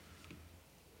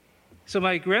So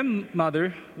my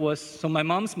grandmother my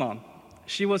mom's mom.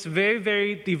 She was a very,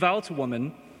 very devout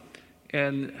woman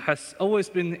and has always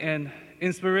been an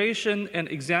inspiration and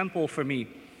example for me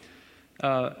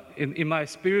in my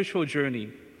spiritual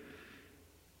journey.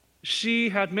 She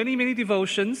had many, many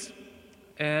devotions,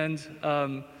 and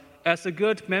as a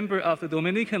good member of the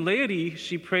Dominican laity,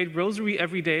 she prayed rosary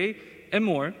every day and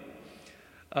more.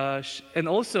 And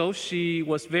also, she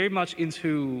was very much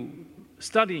into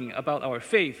studying about our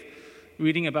faith,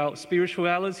 reading about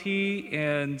spirituality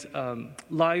and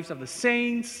lives of the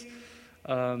saints,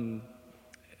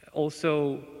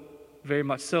 also very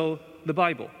much so the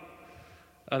Bible.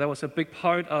 That was a big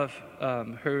part of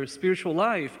her spiritual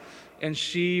life, and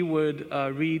she would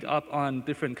read up on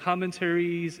different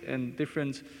commentaries and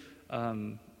different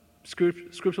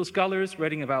scriptural scholars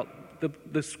writing about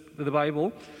the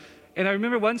Bible. And I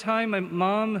remember one time my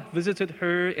mom visited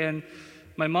her, and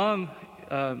my mom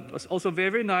was also very,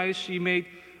 very nice. She made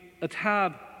a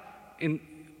tab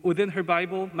within her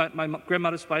Bible, my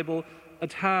grandmother's Bible, a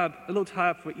little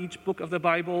tab for each book of the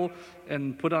Bible,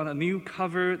 and put on a new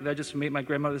cover that just made my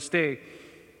grandmother's day.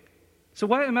 So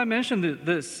why am I mentioning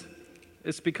this?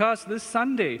 It's because this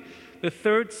Sunday, the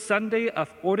third Sunday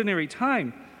of Ordinary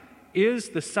Time, is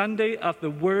the Sunday of the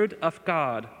Word of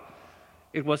God.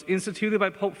 It was instituted by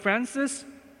Pope Francis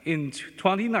in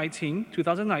 2019.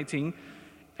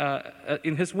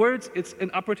 In his words, it's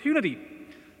an opportunity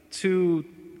to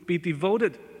be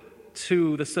devoted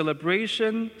to the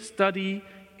celebration, study,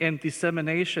 and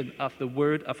dissemination of the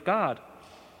Word of God.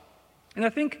 And I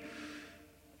think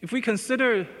if we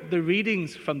consider the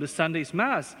readings from the Sunday's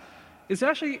Mass, it's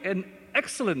actually an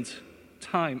excellent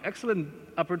time, excellent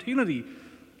opportunity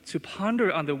to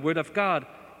ponder on the Word of God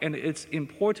and its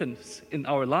importance in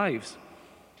our lives.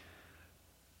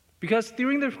 Because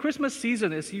during the Christmas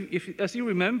season, as you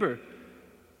remember,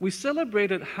 we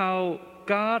celebrated how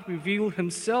God revealed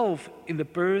himself in the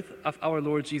birth of our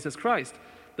Lord Jesus Christ,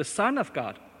 the Son of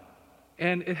God.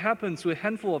 And it happened to a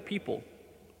handful of people: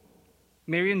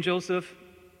 Mary and Joseph,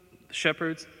 the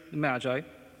shepherds, the Magi.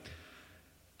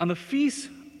 On the feast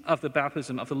of the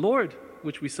baptism of the Lord,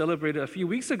 which we celebrated a few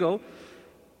weeks ago,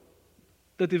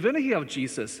 the divinity of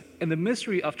Jesus and the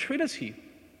mystery of Trinity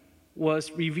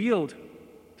was revealed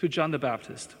to John the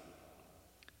Baptist.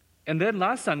 And then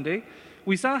last Sunday,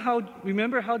 we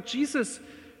remember how Jesus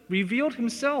revealed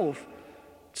himself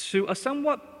to a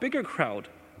somewhat bigger crowd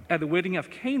at the wedding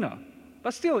of Cana.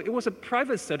 But still, it was a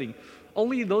private setting.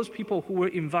 Only those people who were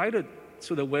invited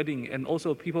to the wedding and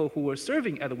also people who were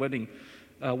serving at the wedding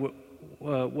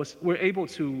were able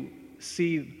to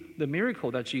see the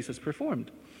miracle that Jesus performed.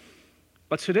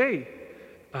 But today,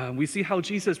 we see how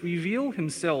Jesus revealed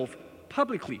himself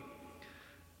publicly.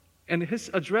 And his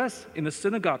address in the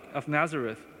synagogue of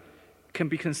Nazareth can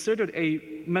be considered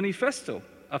a manifesto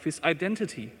of his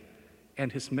identity and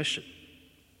his mission.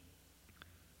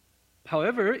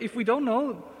 However, if we don't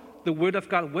know the Word of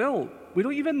God well, we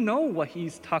don't even know what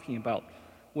he's talking about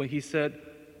when he said,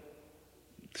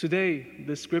 "Today,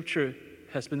 this scripture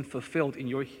has been fulfilled in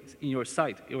your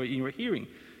sight or in your hearing."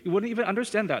 You wouldn't even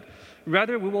understand that.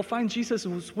 Rather, we will find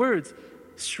Jesus' words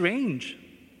strange,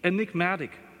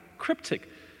 enigmatic, cryptic,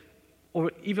 or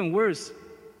even worse,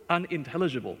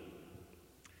 unintelligible.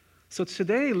 So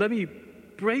today, let me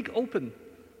break open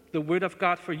the Word of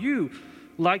God for you,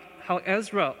 like how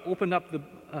Ezra opened up the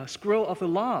scroll of the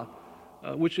law,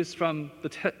 which is from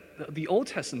the Old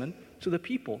Testament, to the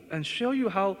people, and show you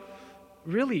how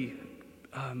really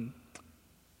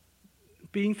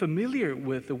being familiar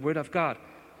with the Word of God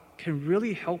can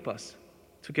really help us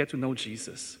to get to know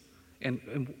Jesus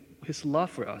and his love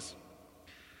for us.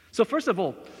 So first of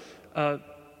all,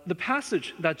 the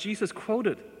passage that Jesus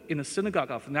quoted in the synagogue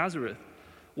of Nazareth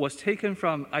was taken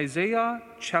from Isaiah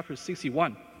chapter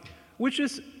 61, which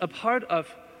is a part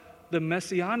of the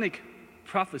messianic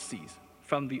prophecies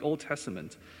from the Old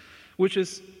Testament, which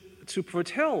is to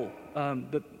foretell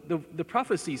the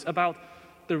prophecies about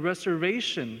the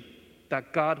restoration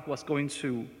that God was going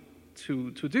to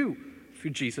do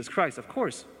through Jesus Christ, of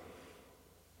course.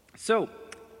 So,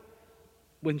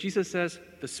 when Jesus says,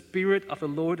 "The Spirit of the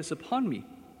Lord is upon me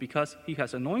because he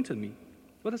has anointed me,"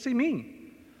 what does he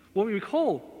mean? Well, we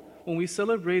recall when we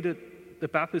celebrated the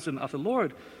baptism of the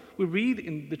Lord, we read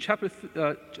in the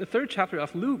third chapter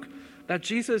of Luke that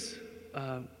Jesus,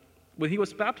 when he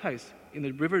was baptized in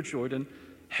the river Jordan,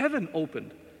 heaven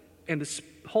opened and the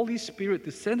Holy Spirit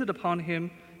descended upon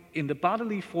him in the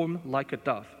bodily form like a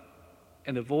dove.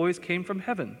 And a voice came from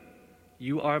heaven,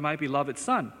 "You are my beloved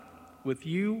Son. With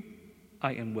you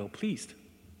I am well pleased."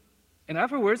 And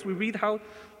afterwards, we read how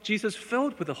Jesus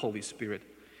filled with the Holy Spirit.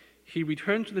 He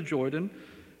returned to the Jordan,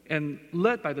 and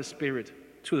led by the Spirit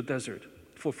to the desert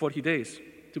for 40 days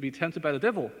to be tempted by the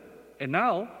devil. And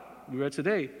now, we read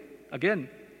today, again,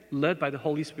 led by the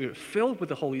Holy Spirit, filled with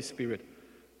the Holy Spirit,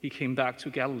 he came back to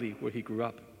Galilee where he grew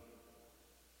up.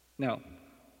 Now,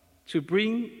 to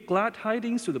bring glad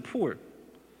tidings to the poor.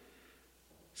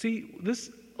 See,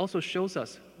 this also shows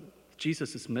us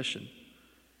Jesus' mission.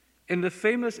 In the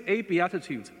famous 8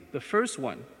 Beatitudes, the first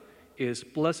one is,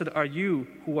 "Blessed are you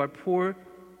who are poor,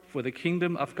 for the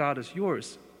kingdom of God is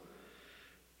yours."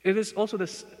 It is also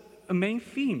a main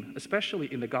theme,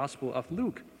 especially in the Gospel of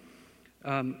Luke.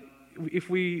 If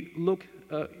we look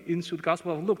into the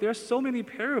Gospel of Luke, there are so many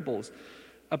parables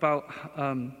about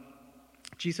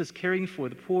Jesus caring for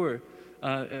the poor.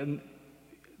 And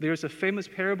there's a famous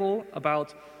parable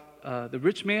about the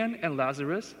rich man and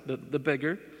Lazarus, the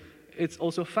beggar. It's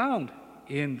also found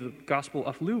in the Gospel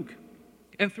of Luke.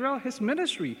 And throughout his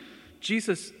ministry,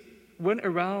 Jesus went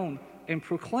around and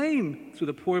proclaimed to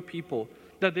the poor people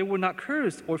that they were not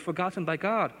cursed or forgotten by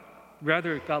God.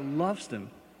 Rather, God loves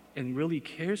them and really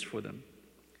cares for them.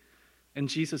 And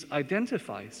Jesus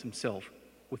identifies himself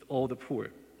with all the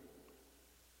poor.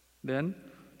 Then,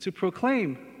 to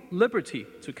proclaim liberty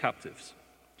to captives.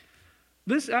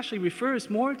 This actually refers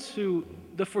more to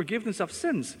the forgiveness of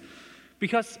sins,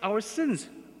 because our sins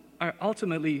are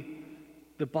ultimately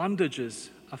the bondages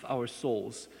of our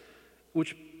souls,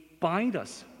 which bind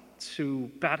us to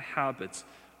bad habits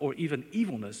or even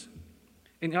evilness.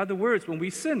 In other words, when we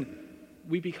sin,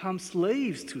 we become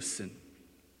slaves to sin.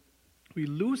 We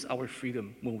lose our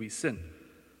freedom when we sin.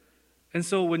 And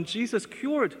so when Jesus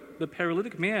cured the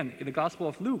paralytic man in the Gospel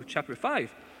of Luke, chapter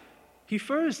 5, he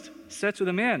first said to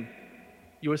the man,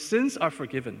 "Your sins are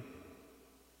forgiven."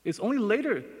 It's only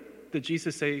later that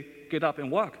Jesus say, "Get up and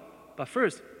walk." But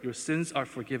first, your sins are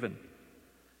forgiven.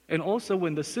 And also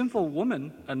when the sinful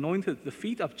woman anointed the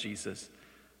feet of Jesus,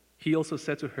 he also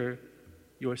said to her,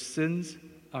 "Your sins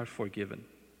are forgiven."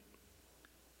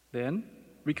 Then,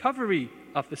 recovery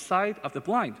of the sight of the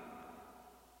blind.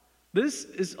 This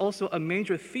is also a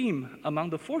major theme among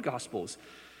the 4 Gospels.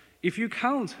 If you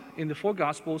count in the 4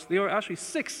 Gospels, there are actually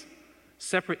 6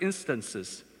 separate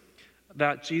instances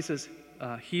that Jesus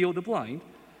healed the blind,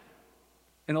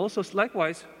 and also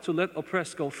likewise to let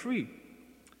oppressed go free.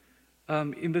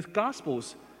 In the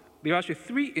Gospels, there are actually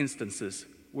 3 instances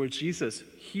where Jesus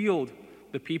healed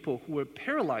the people who were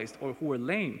paralyzed or who were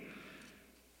lame.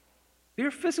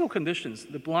 Their physical conditions,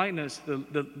 the blindness,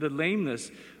 the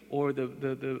lameness, or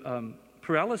the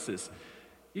paralysis,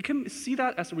 you can see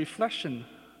that as a reflection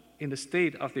in the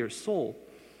state of their soul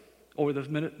or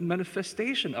the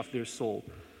manifestation of their soul.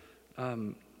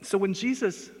 So when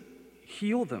Jesus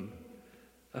healed them,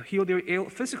 healed their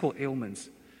physical ailments,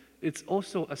 it's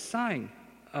also a sign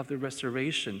of the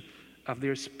restoration of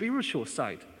their spiritual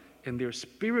sight and their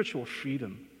spiritual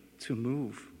freedom to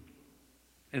move.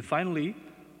 And finally,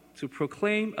 to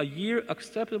proclaim a year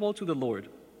acceptable to the Lord.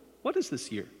 What is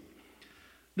this year?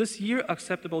 This year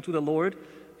acceptable to the Lord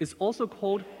is also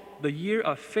called the year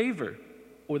of favor,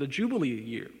 or the Jubilee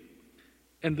year.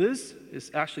 And this is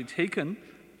actually taken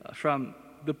from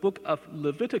the book of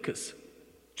Leviticus,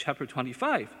 chapter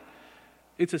 25.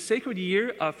 It's a sacred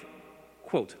year of,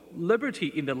 quote, liberty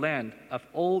in the land of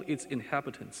all its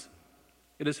inhabitants.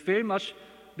 It is very much,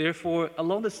 therefore,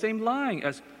 along the same line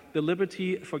as the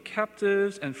liberty for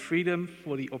captives and freedom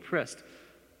for the oppressed.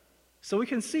 So we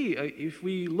can see, if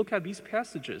we look at these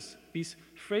passages, these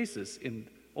phrases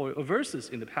or verses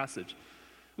in the passage,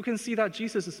 we can see that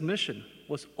Jesus' mission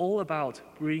was all about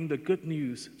bringing the good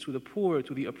news to the poor,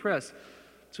 to the oppressed,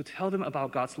 to tell them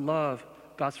about God's love,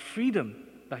 God's freedom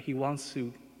that he wants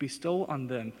to bestow on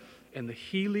them, and the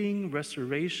healing,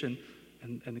 restoration,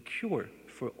 and the cure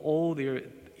for all their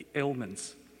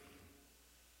ailments.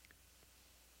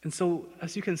 And so,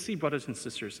 as you can see, brothers and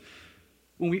sisters,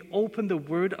 when we open the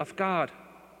Word of God,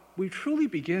 we truly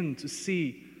begin to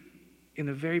see in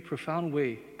a very profound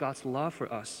way God's love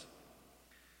for us.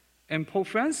 And Pope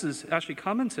Francis actually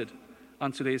commented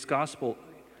on today's Gospel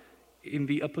in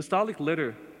the apostolic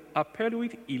letter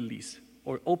Aperuit Illis,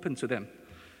 or Open to Them,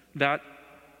 that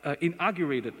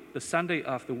inaugurated the Sunday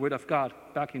of the Word of God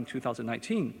back in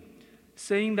 2019,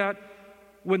 saying that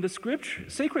when the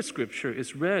sacred scripture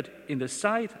is read in the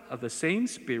sight of the same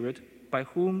Spirit by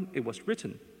whom it was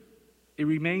written, it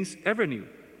remains ever new.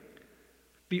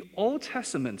 The Old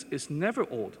Testament is never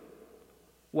old,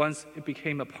 once it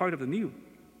became a part of the New.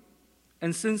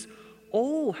 And since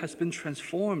all has been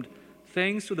transformed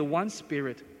thanks to the one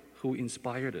Spirit who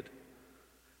inspired it,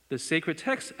 the sacred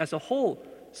text as a whole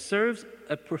serves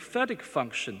a prophetic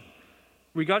function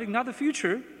regarding not the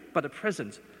future, but the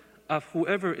present of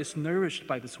whoever is nourished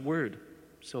by this word.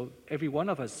 So every one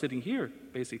of us sitting here,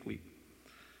 basically.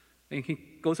 And he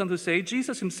goes on to say,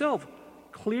 Jesus himself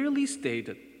clearly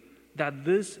stated that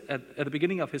this at the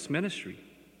beginning of his ministry.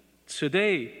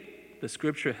 Today, the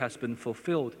scripture has been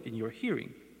fulfilled in your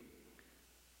hearing.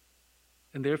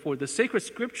 And therefore, the sacred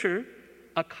scripture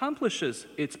accomplishes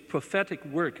its prophetic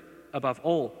work above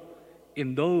all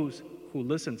in those who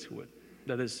listen to it.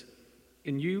 That is,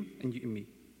 in you and in me.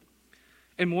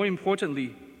 And more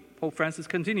importantly, Pope Francis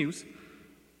continues,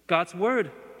 God's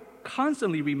word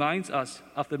constantly reminds us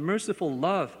of the merciful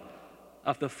love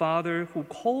of the Father who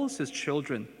calls his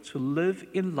children to live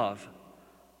in love.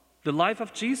 The life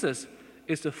of Jesus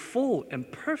is the full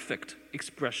and perfect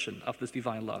expression of this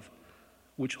divine love,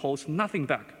 which holds nothing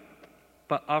back,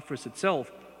 but offers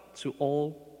itself to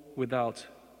all without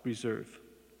reserve.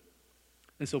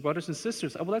 And so, brothers and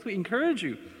sisters, I would like to encourage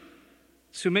you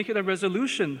to make it a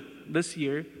resolution this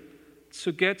year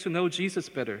to get to know Jesus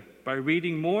better by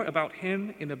reading more about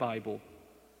him in the Bible,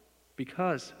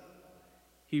 because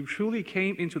he truly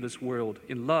came into this world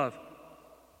in love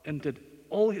and did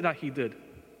all that he did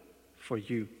for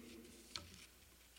you.